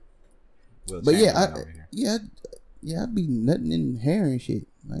right. but yeah, I'd be nutting in hair and shit.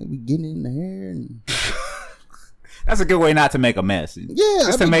 I'd be getting in the hair and that's a good way not to make a mess. Yeah,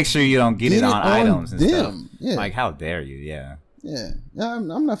 just to make sure you don't get it on items and stuff. Yeah. Like, how dare you? Yeah. Yeah, I'm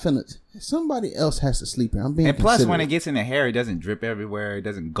not finna. Somebody else has to sleep here. I'm being. And plus, when it gets in the hair, it doesn't drip everywhere. It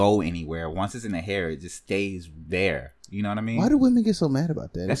doesn't go anywhere. Once it's in the hair, it just stays there. You know what I mean? Why do women get so mad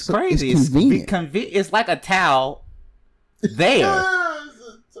about that? That's crazy. It's convenient. It's like a towel there. It's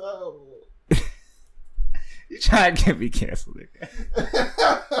a towel. You trying to get me canceled?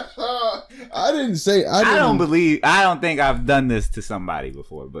 I didn't say. I don't think I've done this to somebody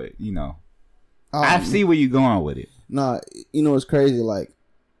before, but you know, I see where you're going with it. Nah, you know it's crazy. Like,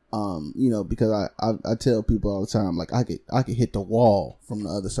 you know, because I tell people all the time, like I could hit the wall from the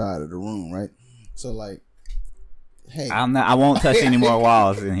other side of the room, right? So like, hey, I won't touch any more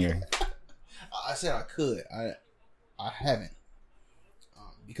walls in here. I said I could. I haven't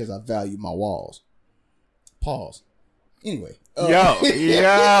because I value my walls. Pause. Anyway. Yo.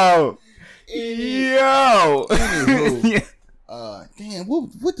 Anywho, damn,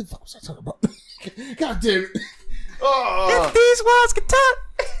 what the fuck was I talking about? God damn it. If these walls could talk.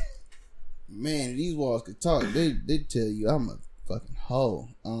 Man, if these walls could talk, they tell you I'm a fucking hoe.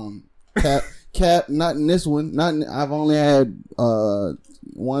 Cap, not in this one. I've only had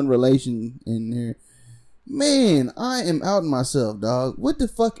one relation in there. Man, I am outing myself, dog. What the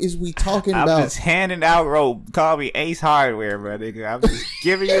fuck is we talking about? I'm just handing out rope. Call me Ace Hardware, bro, nigga. I'm just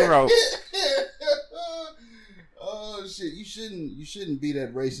giving you rope. Oh shit! You shouldn't be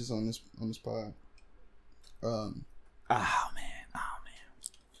that racist on this pod. Oh man.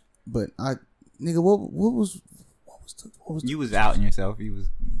 But nigga, what was you was outing yourself. You was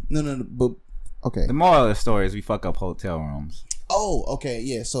no. But okay. The moral of the story is we fuck up hotel rooms. Oh, okay,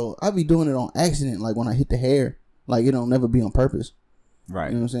 yeah. So I be doing it on accident, like when I hit the hair, like it don't never be on purpose. Right.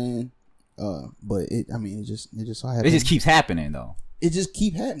 You know what I'm saying? But it just so happens. It just keeps happening though. It just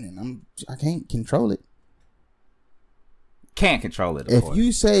keep happening. I can't control it. Can't control it. If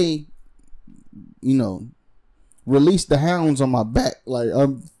you say, you know, release the hounds on my back, like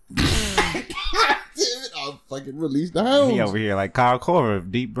God damn it, I'll fucking release the hounds. He over here like Kyle Korver of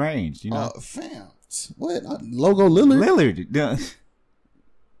Deep Range, you know. Fam. What? Logo Lillard? Lillard.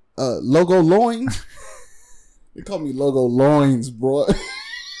 Logo Loins? They call me Logo Loins, bro. Logo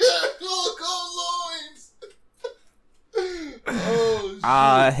Loins. Oh, shit.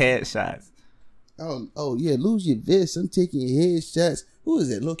 Headshots. Oh, yeah. Lose your vest. I'm taking your headshots. Who is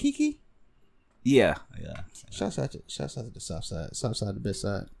it? Lil Kiki? Yeah. Shouts out to the south side. South side, the best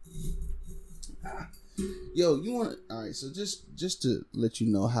side. Yo, you want? All right. So just to let you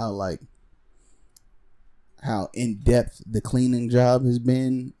know how in depth the cleaning job has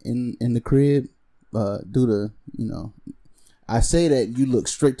been in the crib, due to, you know, I say that you look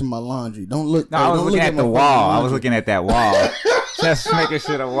straight to my laundry. Don't look. No, I was looking at the wall. I was looking at that wall. Just making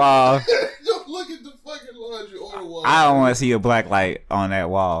sure the wall. Don't look at the fucking laundry or the wall. I don't want to see a black light on that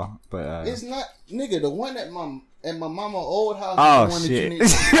wall, but it's not, nigga. The one at my mama old house. Oh, is the one shit! That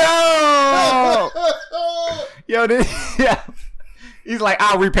you need. Yo, yeah. He's like,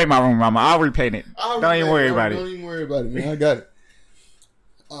 I'll repaint my room, mama. I'll repaint it. Don't even worry about it. Don't even worry about it, man. I got it.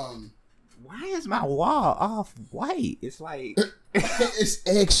 Why is my wall off white? It's like it's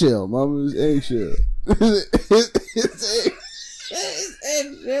eggshell, mama. It's eggshell. It's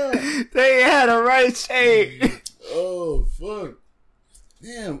eggshell. They had a right shade. Oh fuck!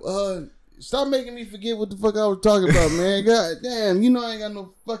 Damn. Stop making me forget what the fuck I was talking about, man. God damn. You know I ain't got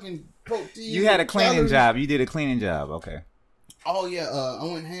no fucking protein. You had a cleaning calories. job. You did a cleaning job. Okay. Oh yeah, I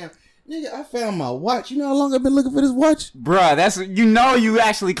went ham. Nigga, I found my watch. You know how long I've been looking for this watch? Bruh, that's you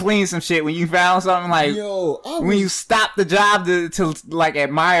actually cleaned some shit when you found something like when you stopped the job to like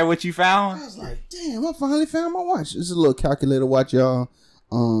admire what you I found. was like, damn, I finally found my watch. This is a little calculator watch, y'all.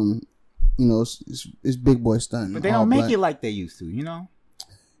 You know, it's big boy stunting. But they don't make it like they used to, you know?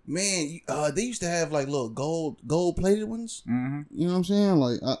 Man, they used to have like little gold plated ones. Mm-hmm. You know what I'm saying?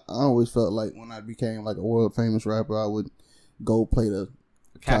 Like I always felt like when I became like a world famous rapper, I would gold plate a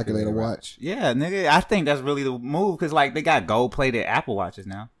calculator watch. Yeah, nigga, I think that's really the move because like they got gold plated Apple Watches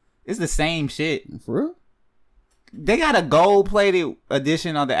now. It's the same shit. For real? They got a gold plated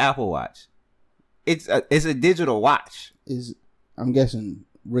edition of the Apple Watch. It's a digital watch. I'm guessing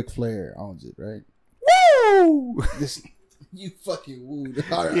Ric Flair owns it, right? Woo! This you fucking wooed.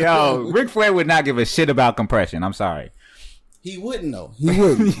 Yo, Ric Flair would not give a shit about compression. I'm sorry. He wouldn't though. He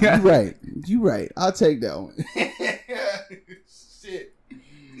wouldn't. Yeah. You right. I'll take that one. Shit.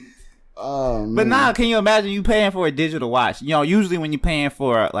 Oh, man. But now, can you imagine you paying for a digital watch? You know, usually when you're paying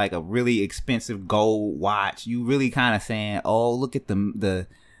for like a really expensive gold watch, you really kind of saying, "Oh, look at the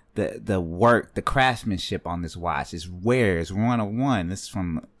work, the craftsmanship on this watch. It's rare. It's 101. It's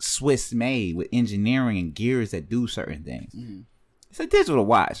from Swiss made with engineering and gears that do certain things. Mhm. It's a digital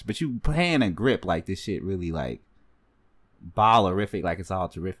watch, but you paying a grip like this shit really like ballerific, like it's all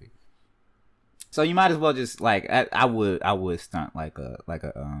terrific. So you might as well just like I would stunt like a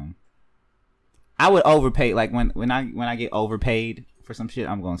I would overpay like when I get overpaid for some shit,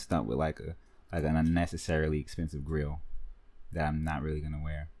 I'm gonna stunt with like an unnecessarily expensive grill that I'm not really gonna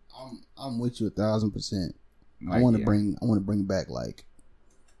wear. I'm with you 1,000%. Like, I want to yeah. bring back like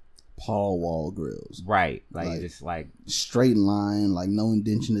Paul Wall grills, Right, like Like- just like straight line, like no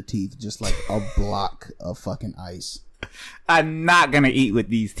indentation of teeth, just like a block of fucking ice. I'm not gonna eat with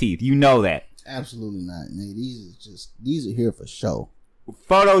these teeth. You know that. Absolutely not, nigga. These are here for show.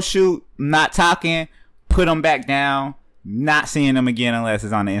 Photo shoot, not talking, put them back down, not seeing them again unless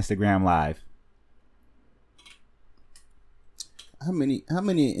it's on the Instagram live. How many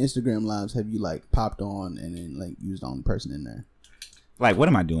Instagram lives have you like popped on and then like used the only person in there? Like, what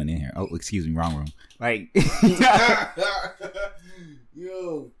am I doing in here? Oh, excuse me, wrong room. Like,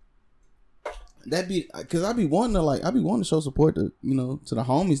 Yo, that be because I be wanting to show support to to the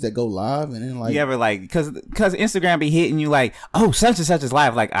homies that go live and then like you ever like, cause Instagram be hitting you like, oh, such and such is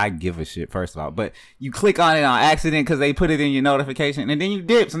live. Like, I give a shit first of all, but you click on it on accident because they put it in your notification and then you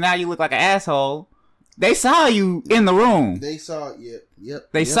dip, so now you look like an asshole. They saw you in the room. they saw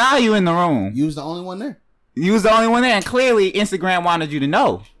yep They saw you in the room. you was the only one there. You was the only one there, and clearly Instagram wanted you to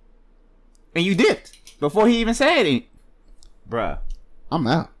know, and you dipped before he even said it, bruh. I'm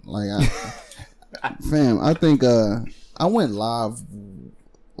out. Like, fam, I think I went live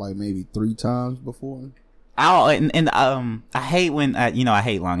like maybe 3 times before. I hate when I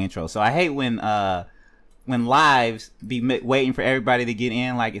hate long intros, so I hate when lives be waiting for everybody to get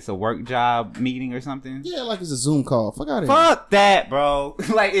in like it's a work job meeting or something. Yeah, like it's a Zoom call. Fuck out of here. Fuck that, bro.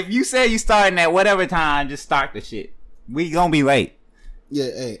 Like if you say you starting at whatever time, just start the shit. We gonna be late. Yeah,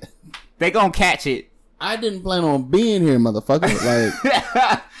 hey, They gonna catch it. I didn't plan on being here, motherfucker.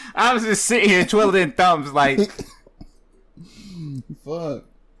 Like, I was just sitting here twiddling thumbs like fuck.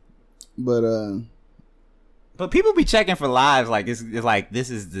 But people be checking for lives like it's like this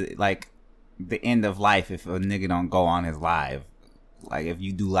is the end of life if a nigga don't go on his live. Like if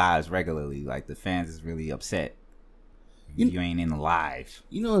you do lives regularly, like the fans is really upset. You ain't in the live.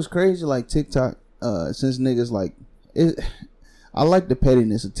 you know it's crazy, like TikTok, since niggas like it, I like the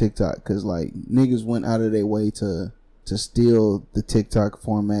pettiness of TikTok because like niggas went out of their way to steal the TikTok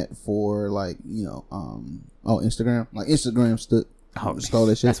format for like Instagram. Like Instagram stole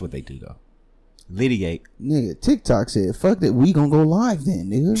that shit. That's what they do though. Litigate. Nigga, TikTok said, fuck that, we gonna go live then,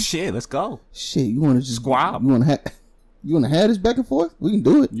 nigga. Shit, let's go. Shit, you wanna just Squab. You wanna have this back and forth? We can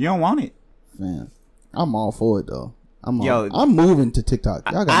do it. You don't want it. Man, I'm all for it though. I'm Yo, moving to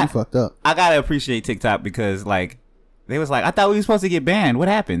TikTok. Y'all got me fucked up. I gotta appreciate TikTok because like they was like, I thought we were supposed to get banned. What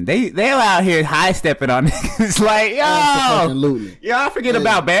happened? They were out here high stepping on niggas like, Absolutely. y'all forget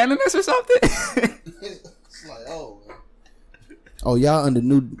about banning us or something. It's like, oh, y'all under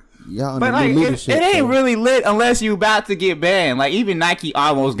new But like, leadership. it ain't so. really lit unless you about to get banned. Like even Nike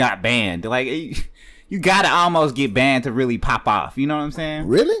almost got banned. Like you gotta almost get banned to really pop off. You know what I'm saying?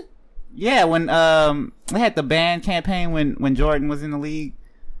 Really? Yeah, when they had the ban campaign when Jordan was in the league.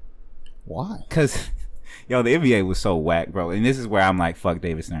 Why? Cause yo, the NBA was so whack, bro. And this is where I'm like, fuck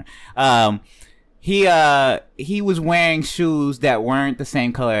David Stern. He was wearing shoes that weren't the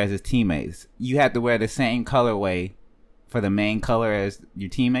same color as his teammates. You had to wear the same colorway for the main color as your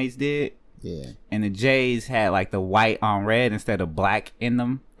teammates did. Yeah. And the Jays had like the white on red instead of black in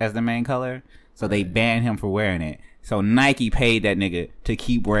them as the main color. So they banned him for wearing it. So Nike paid that nigga to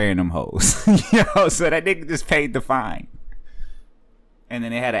keep wearing them hoes. So that nigga just paid the fine. And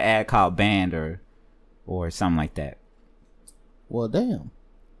then they had an ad called Banned or something like that. Well, damn.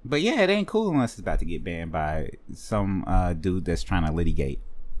 But yeah, it ain't cool unless it's about to get banned by some dude that's trying to litigate.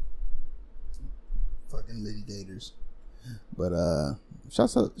 Fucking litigators. But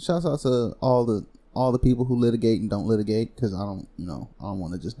shouts out to all the people who litigate and don't litigate, because I don't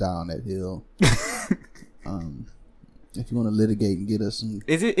want to just die on that hill. If you want to litigate and get us some,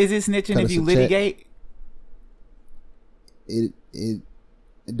 is it snitching if you litigate? It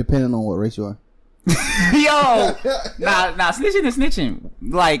depending on what race you are. Yo, nah, snitching is snitching.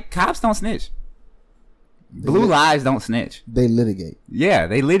 Like, cops don't snitch. Blue Lives don't snitch. They litigate. Yeah,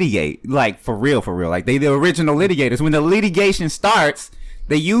 they litigate. Like, for real. Like, they the original litigators. When the litigation starts,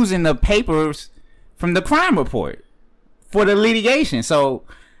 they using the papers from the crime report for the litigation. So,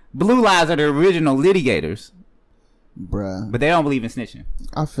 Blue Lives are the original litigators. Bruh. But they don't believe in snitching.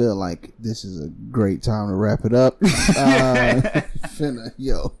 I feel like this is a great time to wrap it up.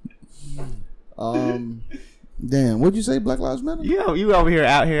 Damn, what'd you say? Black Lives Matter? Yo, you out here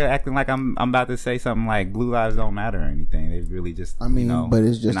acting like I'm about to say something like blue lives don't matter or anything. They really just, but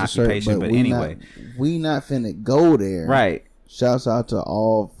it's just an a certain. occupation. But anyway, we not finna go there. Right. Shouts out to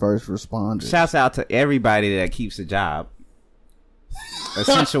all first responders. Shouts out to everybody that keeps a job.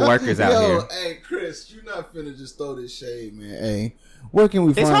 Essential workers out here. Hey Chris, you not finna just throw this shade, man. Hey, where can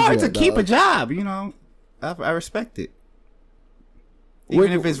we find It's hard you to at, keep dog? a job, I respect it.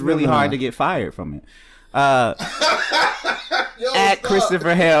 Even if it's really hard to get fired from it. At stop.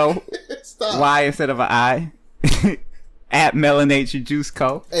 Christopher Hell, Stop. Y instead of an I. At Melanature Juice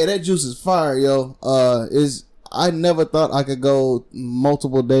Co. Hey, that juice is fire, yo. I never thought I could go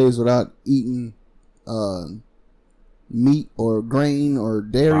multiple days without eating meat or grain or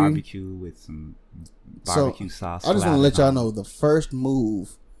dairy. Barbecue with some barbecue sauce. I just want to let y'all know the first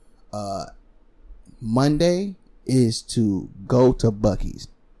move Monday is to go to Buc-ee's.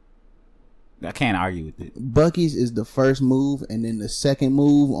 I can't argue with it. Buc-ee's is the first move, and then the second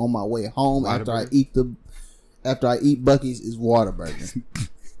move on my way home after I eat Buc-ee's is Whataburger.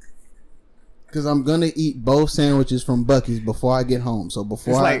 Because I'm gonna eat both sandwiches from Buc-ee's before I get home. So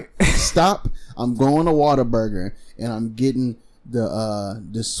before I stop, I'm going to Whataburger and I'm getting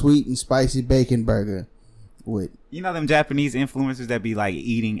the sweet and spicy bacon burger with. You know them Japanese influencers that be like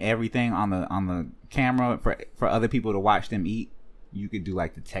eating everything on the camera for other people to watch them eat. You could do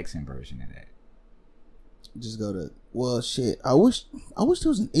like the Texan version of that. Just go to shit. I wish there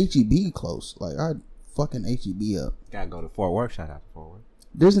was an HEB close. Like I'd fucking HEB up. Gotta go to Fort Worth. Shout out to Fort Worth.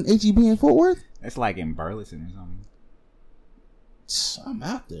 There's an HEB in Fort Worth? It's like in Burleson or something. I'm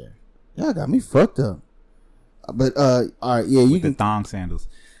out there. Y'all got me fucked up. But all right, yeah, you can the thong sandals.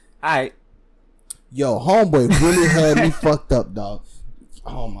 All right. Yo, homeboy really had me fucked up, dog.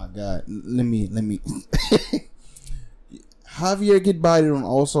 Oh my god. Let me Javier get bodied on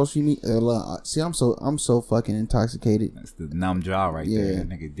all social media. See, I'm so fucking intoxicated. That's the numb jaw right there. That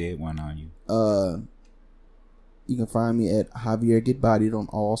nigga did one on you. You can find me at Javier Get Bodied on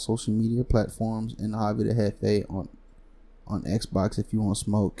all social media platforms, and Javier the Hefe on Xbox if you want to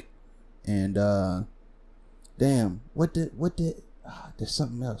smoke. And damn, what did there's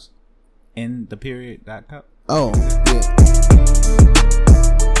something else. In the period.com. Oh yeah.